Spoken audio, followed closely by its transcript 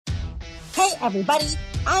Hey everybody,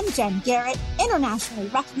 I'm Jen Garrett, internationally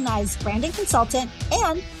recognized branding consultant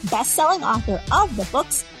and best-selling author of the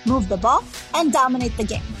books Move the Ball and Dominate the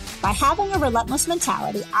Game. By having a relentless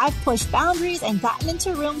mentality, I've pushed boundaries and gotten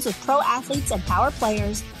into rooms with pro athletes and power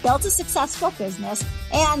players, built a successful business,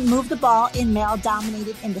 and moved the ball in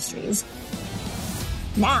male-dominated industries.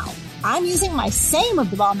 Now, I'm using my same Move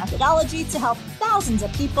the Ball methodology to help thousands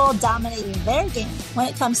of people dominating their game when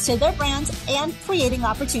it comes to their brands and creating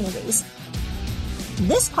opportunities.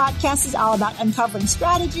 This podcast is all about uncovering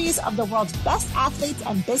strategies of the world's best athletes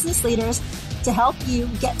and business leaders to help you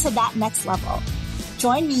get to that next level.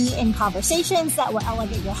 Join me in conversations that will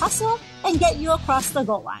elevate your hustle and get you across the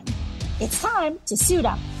goal line. It's time to suit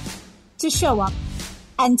up, to show up,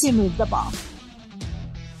 and to move the ball.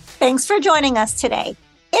 Thanks for joining us today.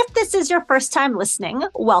 If this is your first time listening,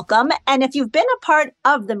 welcome. And if you've been a part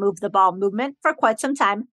of the Move the Ball movement for quite some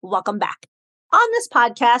time, welcome back. On this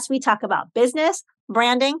podcast, we talk about business,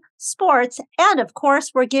 branding, sports, and of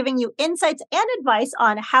course, we're giving you insights and advice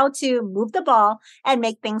on how to move the ball and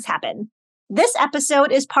make things happen. This episode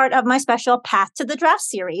is part of my special Path to the Draft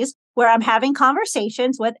series, where I'm having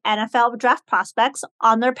conversations with NFL draft prospects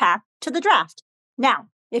on their path to the draft. Now,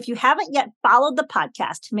 if you haven't yet followed the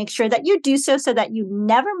podcast, make sure that you do so that you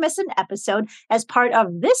never miss an episode as part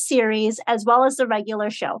of this series, as well as the regular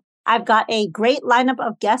show. I've got a great lineup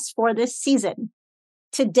of guests for this season.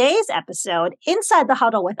 Today's episode, Inside the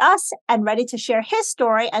Huddle with us and ready to share his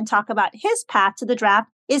story and talk about his path to the draft,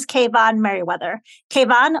 is Kaevon Merriweather.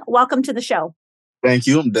 Kaevon, welcome to the show. Thank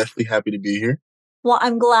you. I'm definitely happy to be here. Well,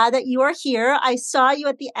 I'm glad that you are here. I saw you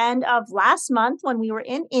at the end of last month when we were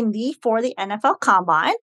in Indy for the NFL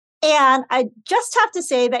Combine. And I just have to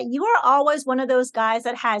say that you are always one of those guys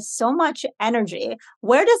that has so much energy.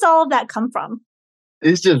 Where does all of that come from?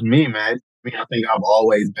 It's just me, man. I think I've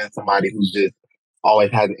always been somebody who's just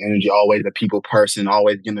always had the energy, always a people person,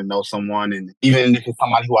 always getting to know someone. And even if it's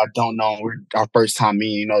somebody who I don't know, we're our first time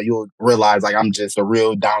meeting, you'll realize like I'm just a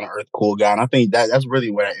real down to earth, cool guy. And I think that's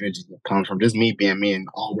really where that energy comes from. Just me being me and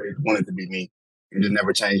always wanted to be me and just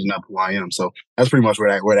never changing up who I am. So that's pretty much where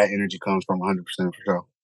that energy comes from 100% for sure.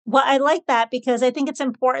 Well, I like that because I think it's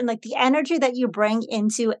important, like the energy that you bring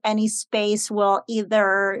into any space will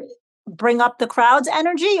either bring up the crowd's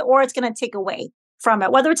energy or it's going to take away from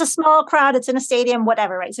it, whether it's a small crowd, it's in a stadium,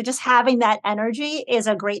 whatever, right? So just having that energy is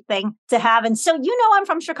a great thing to have. And so, I'm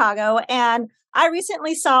from Chicago and I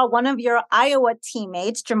recently saw one of your Iowa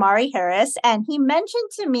teammates, Jamari Harris, and he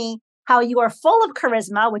mentioned to me how you are full of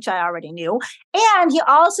charisma, which I already knew. And he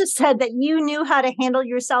also said that you knew how to handle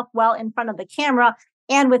yourself well in front of the camera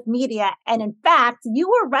and with media. And in fact, you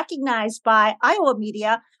were recognized by Iowa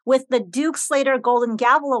media with the Duke Slater Golden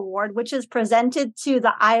Gavel Award, which is presented to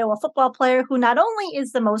the Iowa football player who not only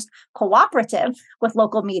is the most cooperative with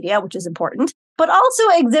local media, which is important, but also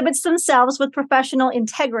exhibits themselves with professional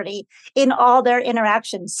integrity in all their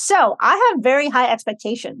interactions. So I have very high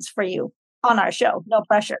expectations for you on our show. No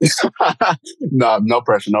pressure. No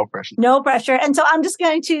pressure. No pressure. And so I'm just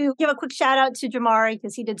going to give a quick shout out to Jamari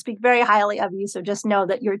because he did speak very highly of you. So just know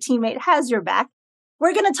that your teammate has your back.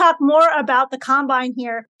 We're going to talk more about the Combine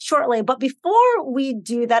here shortly. But before we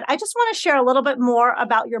do that, I just want to share a little bit more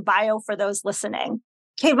about your bio for those listening.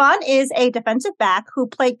 Kaevon is a defensive back who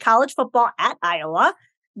played college football at Iowa.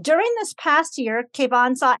 During this past year,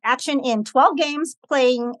 Kaevon saw action in 12 games,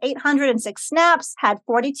 playing 806 snaps, had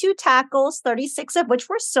 42 tackles, 36 of which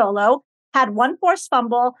were solo, had 1 forced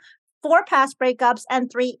fumble, 4 pass breakups, and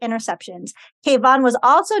 3 interceptions. Kaevon was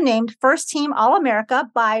also named First Team All-America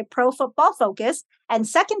by Pro Football Focus and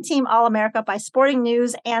Second Team All-America by Sporting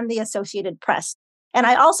News and the Associated Press. And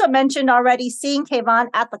I also mentioned already seeing Kaevon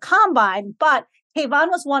at the Combine, but Kaevon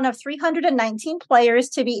was one of 319 players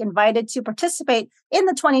to be invited to participate in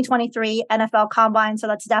the 2023 NFL Combine. So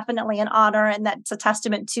that's definitely an honor, and that's a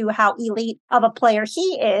testament to how elite of a player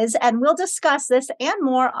he is. And we'll discuss this and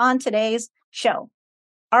more on today's show.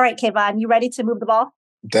 All right, Kaevon, you ready to move the ball?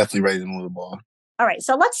 Definitely ready to move the ball. All right,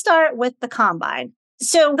 so let's start with the Combine.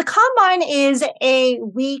 So the Combine is a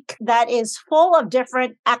week that is full of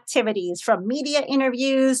different activities, from media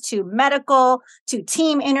interviews to medical to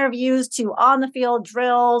team interviews to on the field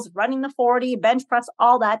drills, running the 40, bench press,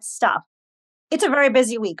 all that stuff. It's a very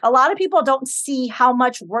busy week. A lot of people don't see how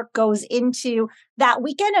much work goes into that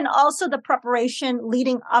weekend and also the preparation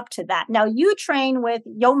leading up to that. Now, you train with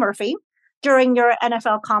Yo Murphy during your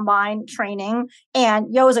NFL Combine training,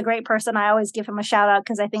 and Yo is a great person. I always give him a shout out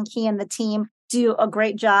because I think he and the team do a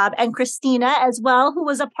great job. And Christina as well, who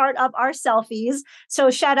was a part of our selfies. So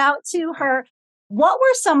shout out to her. What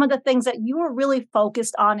were some of the things that you were really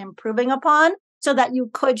focused on improving upon so that you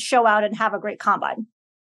could show out and have a great Combine?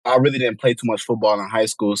 I really didn't play too much football in high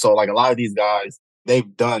school. So like a lot of these guys,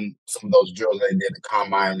 they've done some of those drills that they did at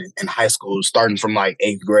combine in high school, starting from like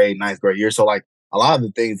eighth grade, ninth grade year. So like a lot of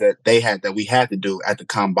the things that we had to do at the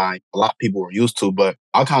combine, a lot of people were used to, but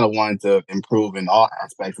I kind of wanted to improve in all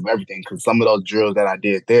aspects of everything because some of those drills that I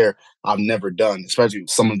did there, I've never done, especially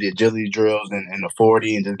some of the agility drills and the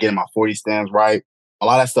 40 and just getting my 40 stands right. A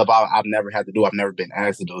lot of that stuff I've never had to do. I've never been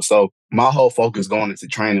asked to do. So my whole focus going into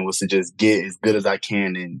training was to just get as good as I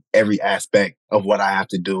can in every aspect of what I have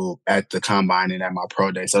to do at the combine and at my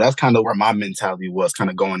pro day. So that's kind of where my mentality was kind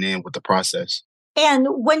of going in with the process. And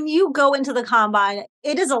when you go into the combine,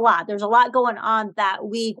 it is a lot. There's a lot going on that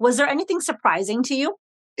week. Was there anything surprising to you?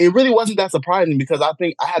 It really wasn't that surprising because I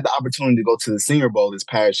think I had the opportunity to go to the Senior Bowl this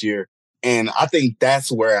past year. And I think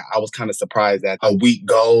that's where I was kind of surprised that a week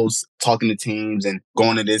goes talking to teams and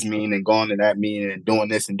going to this meeting and going to that meeting and doing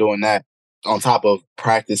this and doing that on top of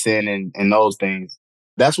practicing and those things.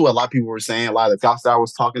 That's what a lot of people were saying. A lot of the scouts that I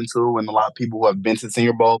was talking to and a lot of people who have been to the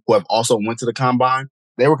Senior Bowl who have also went to the combine,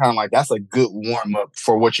 they were kind of like, that's a good warm up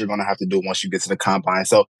for what you're going to have to do once you get to the combine.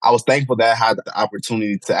 So I was thankful that I had the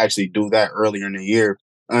opportunity to actually do that earlier in the year.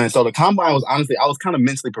 And so the combine was honestly, I was kind of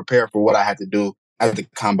mentally prepared for what I had to do at the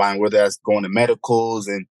combine, whether that's going to medicals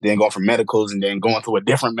and then going from medicals and then going to a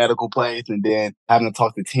different medical place and then having to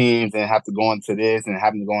talk to teams and have to go into this and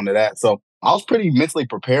having to go into that. So I was pretty mentally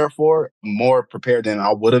prepared for it, more prepared than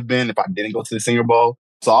I would have been if I didn't go to the Senior Bowl.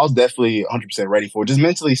 So I was definitely 100% ready for it. Just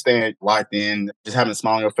mentally staying locked in, just having a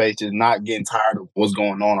smile on your face, just not getting tired of what's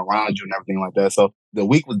going on around you and everything like that. So the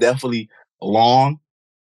week was definitely long.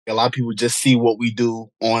 A lot of people just see what we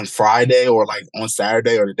do on Friday or like on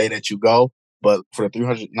Saturday or the day that you go. But for the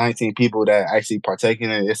 319 people that actually partake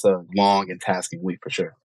in it, it's a long and tasking week for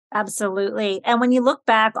sure. Absolutely. And when you look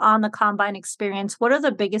back on the combine experience, what are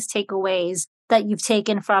the biggest takeaways that you've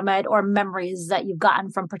taken from it or memories that you've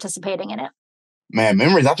gotten from participating in it? Man,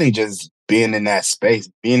 memories, I think just being in that space,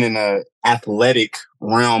 being in the athletic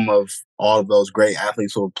realm of all of those great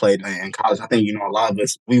athletes who have played in college. I think, a lot of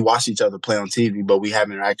us, we watch each other play on TV, but we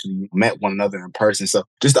haven't actually met one another in person. So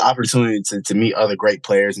just the opportunity to meet other great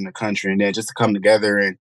players in the country and then just to come together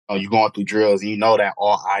and you're going through drills and you know that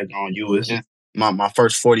all eyes are on you. It's just my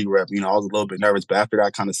first 40 rep, I was a little bit nervous, but after that,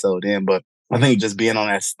 I kind of settled in. But I think just being on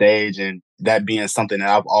that stage and that being something that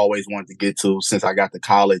I've always wanted to get to since I got to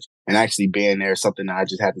college and actually being there is something that I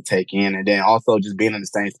just had to take in. And then also just being in the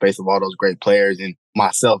same space of all those great players and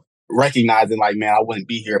myself recognizing like, man, I wouldn't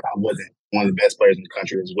be here if I wasn't one of the best players in the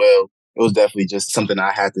country as well. It was definitely just something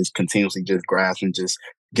I had to continuously just grasp and just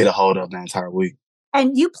get a hold of the entire week.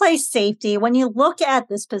 And you play safety. When you look at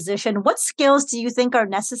this position, what skills do you think are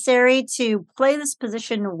necessary to play this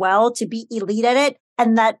position well, to be elite at it,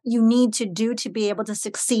 and that you need to do to be able to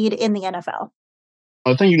succeed in the NFL?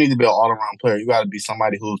 I think you need to be an all-around player. You got to be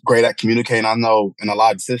somebody who's great at communicating. I know in a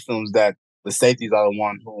lot of systems that the safeties are the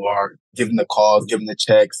ones who are giving the calls, giving the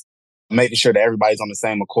checks, making sure that everybody's on the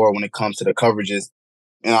same accord when it comes to the coverages.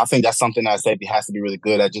 And I think that's something that safety has to be really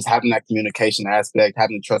good at, just having that communication aspect,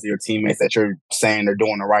 having the trust of your teammates that you're saying they're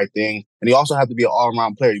doing the right thing. And you also have to be an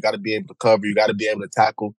all-around player. You got to be able to cover. You got to be able to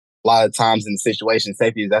tackle. A lot of times in the situation,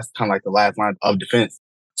 safety, that's kind of like the last line of defense.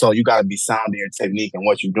 So you got to be sound in your technique and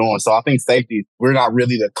what you're doing. So I think safety, we're not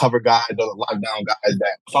really the cover guys or the lockdown guys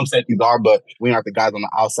that some safeties are, but we aren't the guys on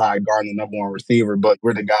the outside guarding the number one receiver, but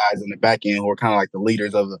we're the guys in the back end who are kind of like the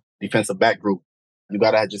leaders of the defensive back group. You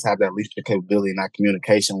got to just have that leadership capability and that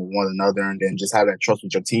communication with one another and then just have that trust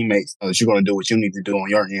with your teammates that you're going to do what you need to do on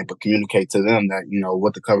your end, but communicate to them that,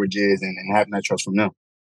 what the coverage is and having that trust from them.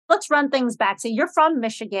 Let's run things back. So you're from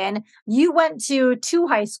Michigan. You went to two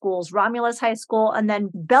high schools, Romulus High School and then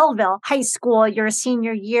Belleville High School your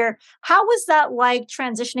senior year. How was that like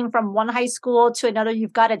transitioning from one high school to another?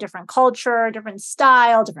 You've got a different culture, different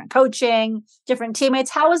style, different coaching, different teammates.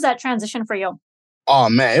 How was that transition for you? Oh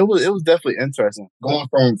man, it was definitely interesting. Going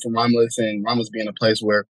from Romulus and Romulus being a place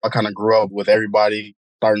where I kind of grew up with everybody,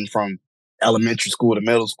 starting from elementary school to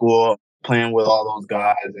middle school, playing with all those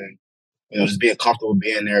guys and just being comfortable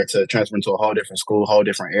being there to transfer into a whole different school, whole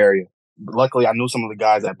different area. Luckily, I knew some of the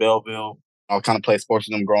guys at Belleville. I kind of played sports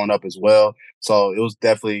with them growing up as well. So it was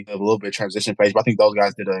definitely a little bit of transition phase. But I think those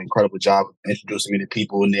guys did an incredible job of introducing me to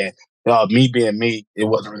people. And then me being me, it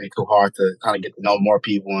wasn't really too hard to kind of get to know more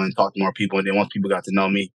people and talk to more people. And then once people got to know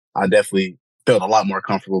me, I definitely felt a lot more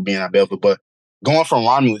comfortable being at Belleville. But going from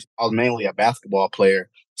Romulus, I was mainly a basketball player.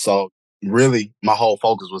 So really, my whole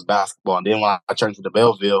focus was basketball. And then when I turned to the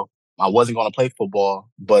Belleville, I wasn't going to play football,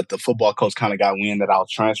 but the football coach kind of got wind that I was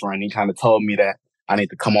transferring. He kind of told me that I need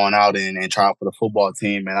to come on out and try out for the football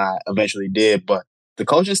team, and I eventually did. But the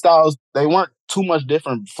coaching styles, they weren't too much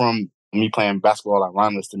different from me playing basketball at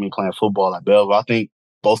Romulus to me playing football at Belleville. I think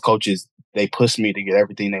both coaches, they pushed me to get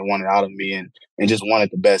everything they wanted out of me and just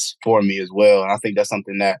wanted the best for me as well. And I think that's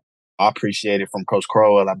something that I appreciated from Coach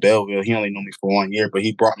Crowell at Belleville. He only knew me for 1 year, but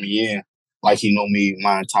he brought me in like he knew me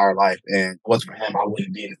my entire life. And if it wasn't for him, I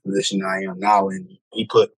wouldn't be in the position that I am now. And he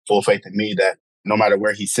put full faith in me that no matter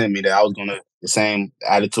where he sent me, that I was going to, the same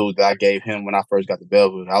attitude that I gave him when I first got to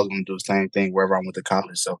Belleville, I was going to do the same thing wherever I went to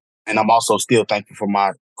college. So, and I'm also still thankful for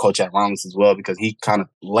my coach at Romulus as well, because he kind of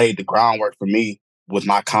laid the groundwork for me with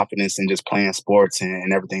my confidence in just playing sports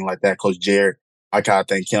and everything like that. Coach Jared, I kind of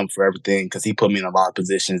thank him for everything because he put me in a lot of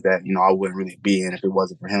positions that, I wouldn't really be in if it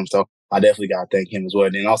wasn't for him. So I definitely got to thank him as well.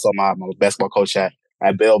 And then also my basketball coach at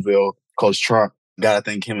Belleville, Coach Trump, got to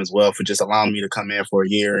thank him as well for just allowing me to come in for a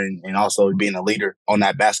year and also being a leader on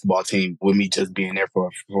that basketball team with me just being there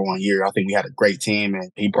for 1 year. I think we had a great team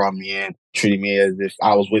and he brought me in, treated me as if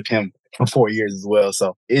I was with him for 4 years as well.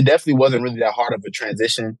 So it definitely wasn't really that hard of a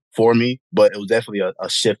transition for me, but it was definitely a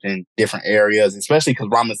shift in different areas, especially because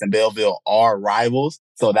Romulus and Belleville are rivals.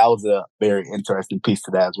 So that was a very interesting piece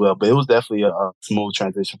to that as well. But it was definitely a smooth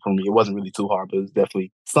transition for me. It wasn't really too hard, but it was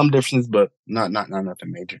definitely some differences, but not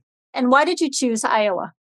nothing major. And why did you choose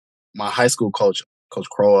Iowa? My high school coach, Coach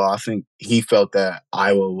Crowell, I think he felt that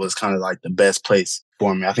Iowa was kind of like the best place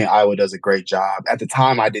for me. I think Iowa does a great job. At the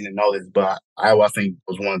time, I didn't know this, but Iowa, I think,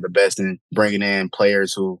 was one of the best in bringing in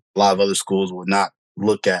players who a lot of other schools would not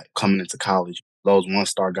look at coming into college. Those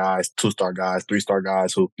 1-star guys, 2-star guys, 3-star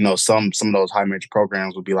guys who, some of those high major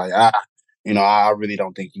programs would be like, I really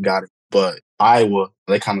don't think you got it. But Iowa,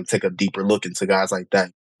 they kind of take a deeper look into guys like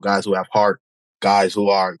that, guys who have heart, guys who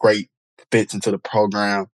are great fits into the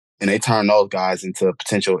program, and they turn those guys into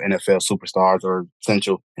potential NFL superstars or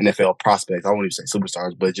potential NFL prospects. I won't even say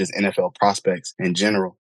superstars, but just NFL prospects in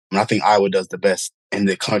general. And I think Iowa does the best in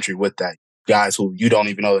the country with that. Guys who you don't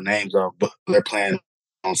even know the names of, but they're playing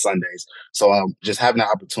on Sundays. So just having the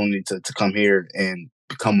opportunity to come here and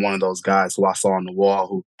become one of those guys who I saw on the wall,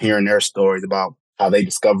 who hearing their stories about how they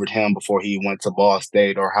discovered him before he went to Ball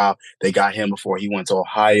State, or how they got him before he went to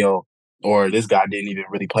Ohio, or this guy didn't even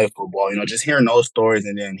really play football. Just hearing those stories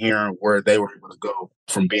and then hearing where they were able to go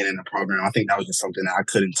from being in the program, I think that was just something that I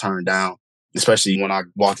couldn't turn down, especially when I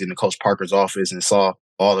walked into Coach Parker's office and saw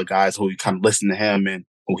all the guys who kind of listened to him and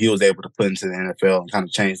who he was able to put into the NFL and kind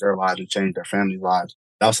of change their lives and change their families' lives.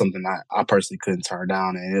 That was something that I personally couldn't turn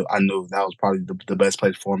down, and I knew that was probably the best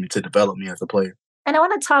place for me to develop me as a player. And I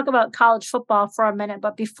want to talk about college football for a minute,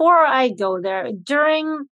 but before I go there,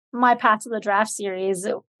 during my Path to the Draft series,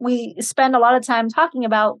 we spend a lot of time talking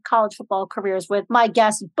about college football careers with my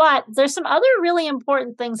guests, but there's some other really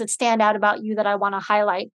important things that stand out about you that I want to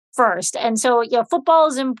highlight first. And so, football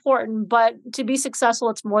is important, but to be successful,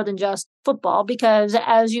 it's more than just football, because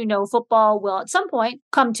as you know, football will at some point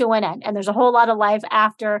come to an end. And there's a whole lot of life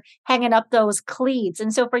after hanging up those cleats.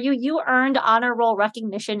 And so for you, you earned honor roll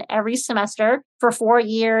recognition every semester for 4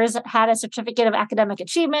 years, had a certificate of academic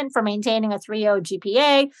achievement for maintaining a 3.0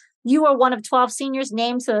 GPA. You were one of 12 seniors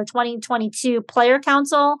named to the 2022 Player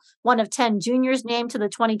Council, one of 10 juniors named to the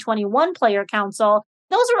 2021 Player Council.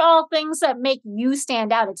 Those are all things that make you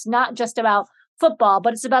stand out. It's not just about football,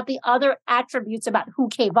 but it's about the other attributes about who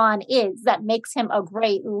Kaevon is that makes him a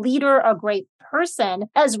great leader, a great person,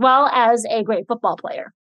 as well as a great football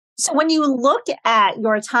player. So when you look at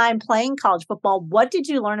your time playing college football, what did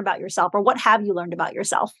you learn about yourself, or what have you learned about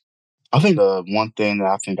yourself? I think the one thing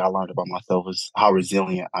that I learned about myself is how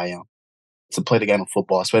resilient I am to play the game of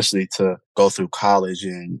football, especially to go through college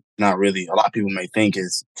and not really, a lot of people may think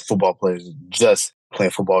is football players just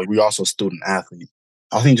playing football. We're also student athletes.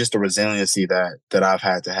 I think just the resiliency that I've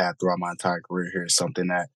had to have throughout my entire career here is something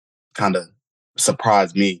that kind of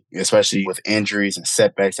surprised me, especially with injuries and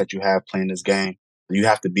setbacks that you have playing this game. You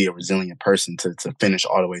have to be a resilient person to finish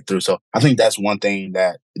all the way through. So I think that's one thing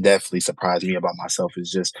that definitely surprised me about myself, is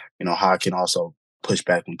just, how I can also push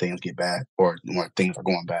back when things get bad or when things are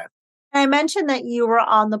going bad. I mentioned that you were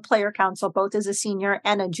on the player council, both as a senior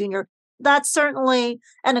and a junior. That's certainly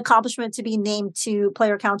an accomplishment to be named to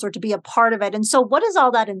player council or to be a part of it. And so what does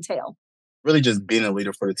all that entail? Really just being a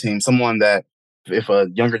leader for the team, someone that if a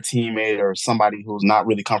younger teammate or somebody who's not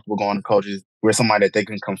really comfortable going to coaches, we're somebody that they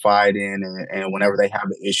can confide in, and whenever they have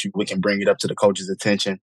an issue, we can bring it up to the coach's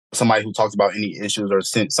attention. Somebody who talks about any issues or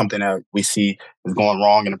something that we see is going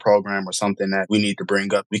wrong in the program or something that we need to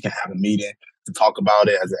bring up, we can have a meeting to talk about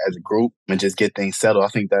it as a group and just get things settled. I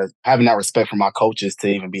think that having that respect for my coaches to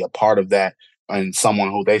even be a part of that, and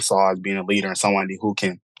someone who they saw as being a leader and someone who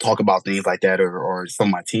can talk about things like that, or some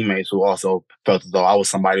of my teammates who also felt as though I was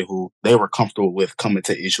somebody who they were comfortable with coming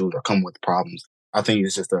to issues or coming with problems. I think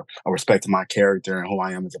it's just a respect to my character and who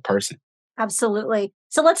I am as a person. Absolutely.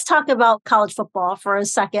 So let's talk about college football for a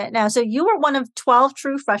second. Now, so you were one of 12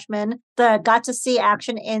 true freshmen that got to see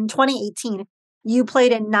action in 2018. You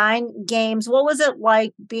played in 9 games. What was it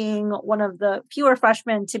like being one of the fewer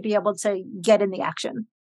freshmen to be able to get in the action?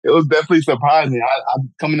 It was definitely surprising. I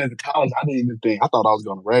coming into college, I didn't even think I thought I was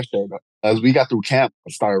going to redshirt. But as we got through camp,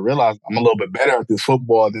 I started realizing I'm a little bit better at this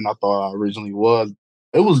football than I thought I originally was.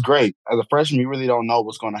 It was great. As a freshman, you really don't know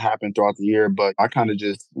what's going to happen throughout the year, but I kind of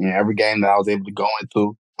just, every game that I was able to go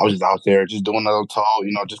into, I was just out there, just doing what I was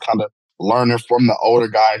told, just kind of learning from the older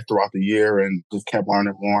guys throughout the year and just kept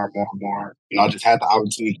learning more and more and more. I just had the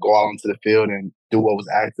opportunity to go out onto the field and do what was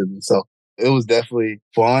asked of me. So it was definitely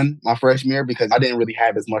fun my freshman year because I didn't really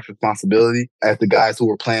have as much responsibility as the guys who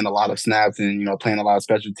were playing a lot of snaps and, playing a lot of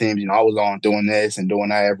special teams. I was on doing this and doing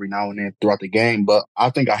that every now and then throughout the game. But I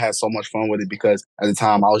think I had so much fun with it because at the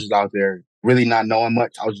time I was just out there really not knowing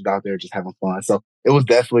much. I was just out there just having fun. So it was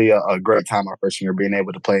definitely a great time my freshman year being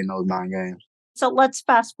able to play in those 9 games. So let's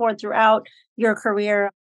fast forward throughout your career.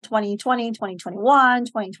 2020, 2021,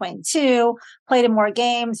 2022, played in more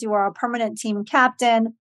games. You were a permanent team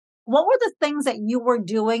captain. What were the things that you were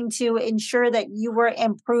doing to ensure that you were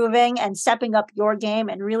improving and stepping up your game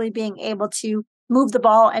and really being able to move the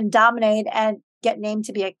ball and dominate and get named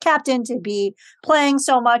to be a captain, to be playing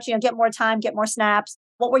so much, get more time, get more snaps?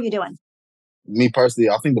 What were you doing? Me personally,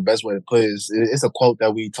 I think the best way to put it is it's a quote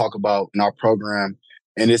that we talk about in our program,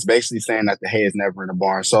 and it's basically saying that the hay is never in the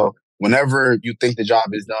barn. So whenever you think the job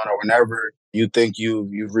is done or whenever you think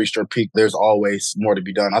you've reached your peak, there's always more to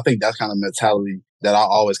be done. I think that's kind of mentality that I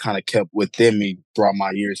always kind of kept within me throughout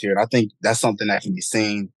my years here. And I think that's something that can be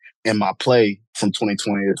seen in my play from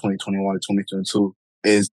 2020 to 2021 to 2022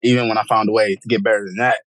 is even when I found a way to get better than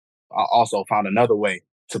that, I also found another way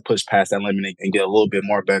to push past that limit and get a little bit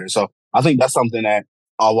more better. So I think that's something that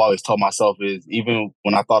I've always told myself is even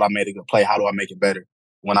when I thought I made a good play, how do I make it better?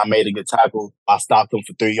 When I made a good tackle, I stopped him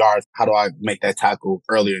for 3 yards. How do I make that tackle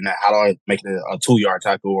earlier than that? How do I make it a 2 yard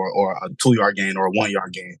tackle or a 2 yard gain or a 1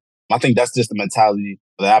 yard gain? I think that's just the mentality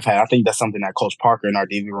that I've had. I think that's something that Coach Parker in our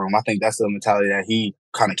DB room, I think that's the mentality that he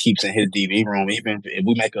kind of keeps in his DB room. Even if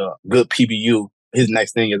we make a good PBU, his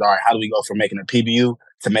next thing is, all right, how do we go from making a PBU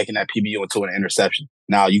to making that PBU into an interception?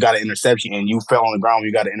 Now, you got an interception and you fell on the ground when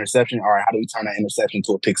you got an interception. All right, how do we turn that interception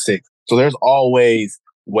to a pick six? So there's always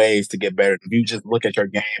ways to get better. If you just look at your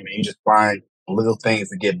game and you just find little things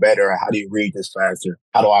to get better, how do you read this faster?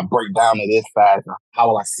 How do I break down to this faster? How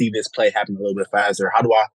will I see this play happen a little bit faster? How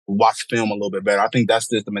do I watch film a little bit better? I think that's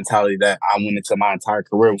just the mentality that I went into my entire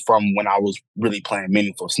career from when I was really playing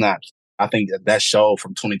meaningful snaps. I think that showed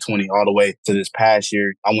from 2020 all the way to this past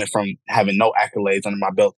year. I went from having no accolades under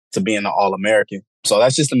my belt to being an All-American. So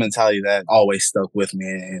that's just the mentality that always stuck with me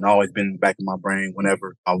and always been in the back of my brain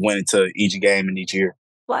whenever I went into each game and each year.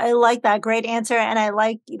 Well, I like that. Great answer. And I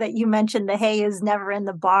like that you mentioned the hay is never in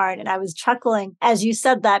the barn. And I was chuckling as you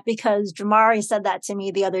said that because Jamari said that to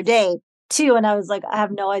me the other day too. And I was like, I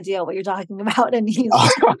have no idea what you're talking about. And he's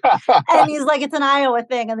like, it's an Iowa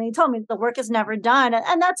thing. And then he told me the work is never done.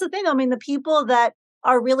 And that's the thing. I mean, the people that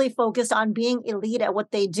are really focused on being elite at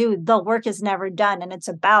what they do, the work is never done. And it's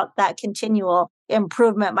about that continual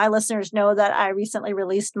improvement. My listeners know that I recently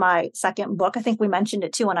released my second book. I think we mentioned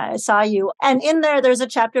it too when I saw you. And in there's a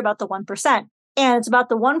chapter about the 1%. And it's about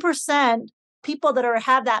the 1% people that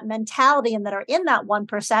have that mentality and that are in that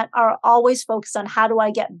 1% are always focused on how do I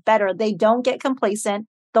get better? They don't get complacent.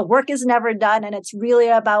 The work is never done. And it's really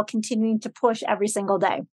about continuing to push every single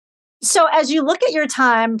day. So as you look at your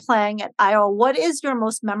time playing at Iowa, what is your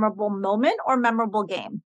most memorable moment or memorable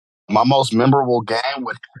game? My most memorable game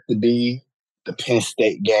would have to be the Penn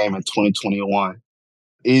State game in 2021.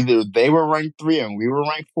 Either they were ranked 3 and we were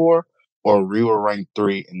ranked 4, or we were ranked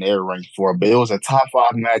 3 and they were ranked 4. But it was a top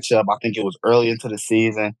 5 matchup. I think it was early into the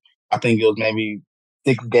season. I think it was maybe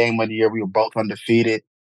 6th game of the year. We were both undefeated.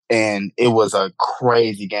 And it was a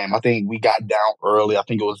crazy game. I think we got down early. I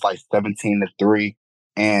think it was like 17-3.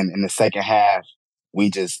 And in the second half, we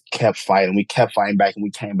just kept fighting. We kept fighting back and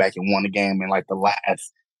we came back and won the game in like the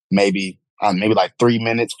last maybe like 3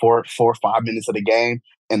 minutes, 4 or 5 minutes of the game.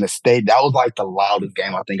 In the state, that was like the loudest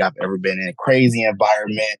game I think I've ever been in. Crazy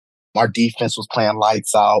environment. Our defense was playing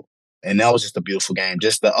lights out. And that was just a beautiful game.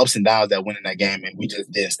 Just the ups and downs that went in that game. And we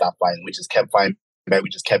just didn't stop fighting. We just kept fighting back. We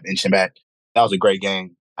just kept inching back. That was a great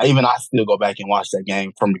game. I still go back and watch that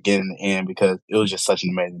game from beginning to end because it was just such an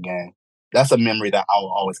amazing game. That's a memory that I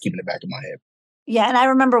will always keep in the back of my head. Yeah, and I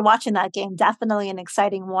remember watching that game. Definitely an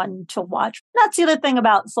exciting one to watch. That's the other thing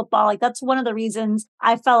about football. Like, that's one of the reasons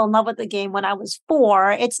I fell in love with the game when I was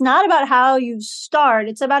 4. It's not about how you start,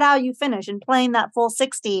 it's about how you finish and playing that full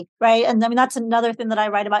 60, right? And I mean, that's another thing that I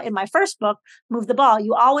write about in my first book, Move the Ball.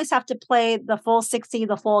 You always have to play the full 60,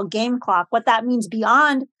 the full game clock. What that means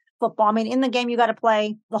beyond football. I mean, in the game, you got to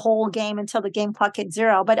play the whole game until the game clock hits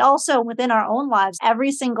 0. But also within our own lives,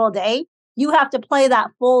 every single day, you have to play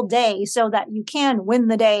that full day so that you can win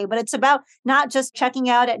the day. But it's about not just checking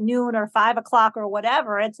out at noon or 5 o'clock or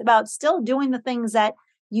whatever. It's about still doing the things that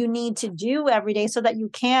you need to do every day so that you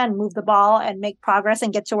can move the ball and make progress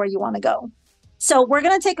and get to where you want to go. So we're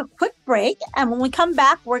going to take a quick break. And when we come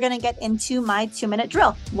back, we're going to get into my 2-minute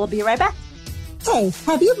drill. We'll be right back. Hey,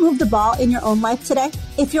 have you moved the ball in your own life today?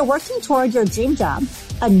 If you're working toward your dream job,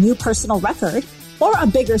 a new personal record, or a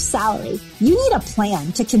bigger salary, you need a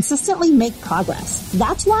plan to consistently make progress.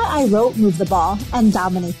 That's why I wrote Move the Ball and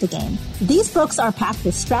Dominate the Game. These books are packed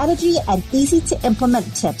with strategy and easy to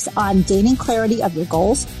implement tips on gaining clarity of your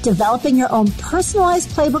goals, developing your own personalized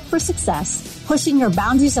playbook for success, pushing your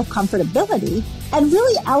boundaries of comfortability, and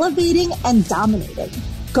really elevating and dominating.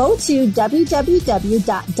 Go to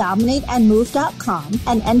www.dominateandmove.com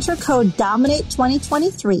and enter code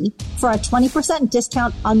DOMINATE2023 for a 20%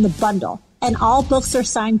 discount on the bundle. And all books are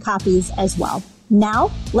signed copies as well. Now,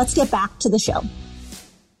 let's get back to the show.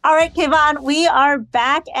 All right, Kaevon, we are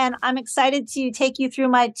back, and I'm excited to take you through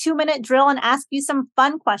my 2-minute drill and ask you some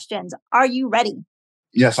fun questions. Are you ready?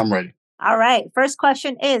 Yes, I'm ready. All right. First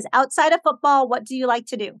question is, outside of football, what do you like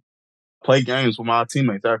to do? Play games with my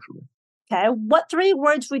teammates, actually. Okay. What 3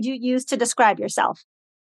 words would you use to describe yourself?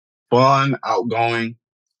 Fun, outgoing,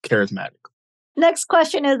 charismatic. Next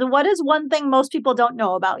question is, what is one thing most people don't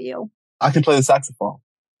know about you? I can play the saxophone.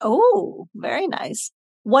 Oh, very nice.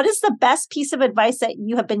 What is the best piece of advice that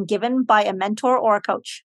you have been given by a mentor or a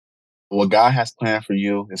coach? What God has planned for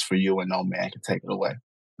you is for you, and no man can take it away.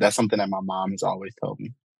 That's something that my mom has always told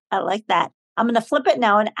me. I like that. I'm going to flip it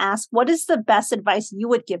now and ask, what is the best advice you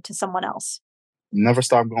would give to someone else? Never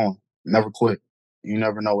stop going. Never quit. You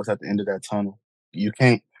never know what's at the end of that tunnel. You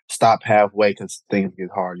can't stop halfway because things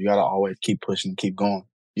get hard. You got to always keep pushing, keep going.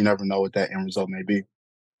 You never know what that end result may be.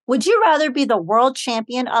 Would you rather be the world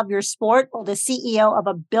champion of your sport or the CEO of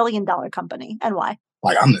a billion-dollar company, and why?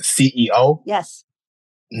 Like, I'm the CEO? Yes.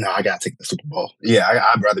 No, I got to take the Super Bowl. Yeah,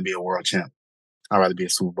 I'd rather be a world champ. I'd rather be a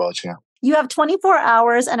Super Bowl champ. You have 24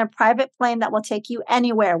 hours and a private plane that will take you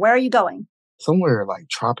anywhere. Where are you going? Somewhere like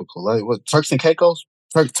tropical. Like, what, Turks and Caicos?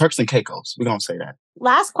 Turks and Caicos. We're going to say that.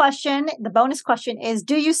 Last question. The bonus question is,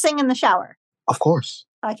 do you sing in the shower? Of course.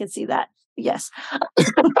 I can see that. Yes. So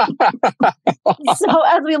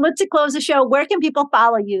as we look to close the show, where can people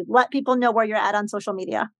follow you? Let people know where you're at on social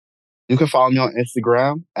media. You can follow me on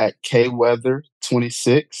Instagram at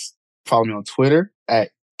Kaeweather26. Follow me on Twitter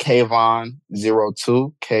at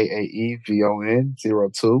Kaevon02,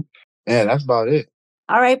 Kaevon02. Yeah, that's about it.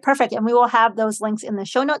 All right, perfect. And we will have those links in the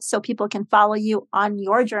show notes so people can follow you on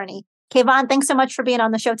your journey. Kaevon, thanks so much for being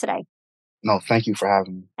on the show today. No, thank you for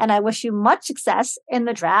having me. And I wish you much success in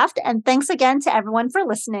the draft. And thanks again to everyone for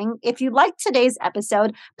listening. If you liked today's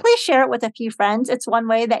episode, please share it with a few friends. It's one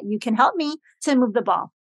way that you can help me to move the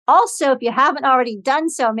ball. Also, if you haven't already done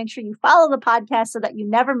so, make sure you follow the podcast so that you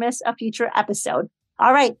never miss a future episode.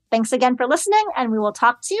 All right. Thanks again for listening, and we will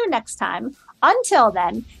talk to you next time. Until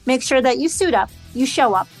then, make sure that you suit up, you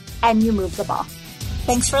show up, and you move the ball.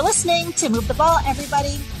 Thanks for listening to Move the Ball,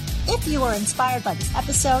 everybody. If you were inspired by this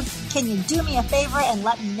episode, can you do me a favor and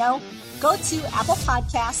let me know? Go to Apple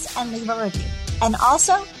Podcasts and leave a review. And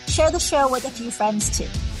also, share the show with a few friends too.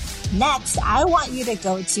 Next, I want you to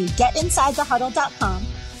go to getinsidethehuddle.com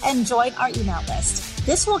and join our email list.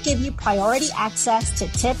 This will give you priority access to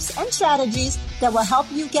tips and strategies that will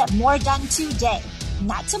help you get more done today.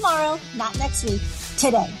 Not tomorrow, not next week,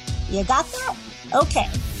 today. You got that? Okay,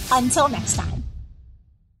 until next time.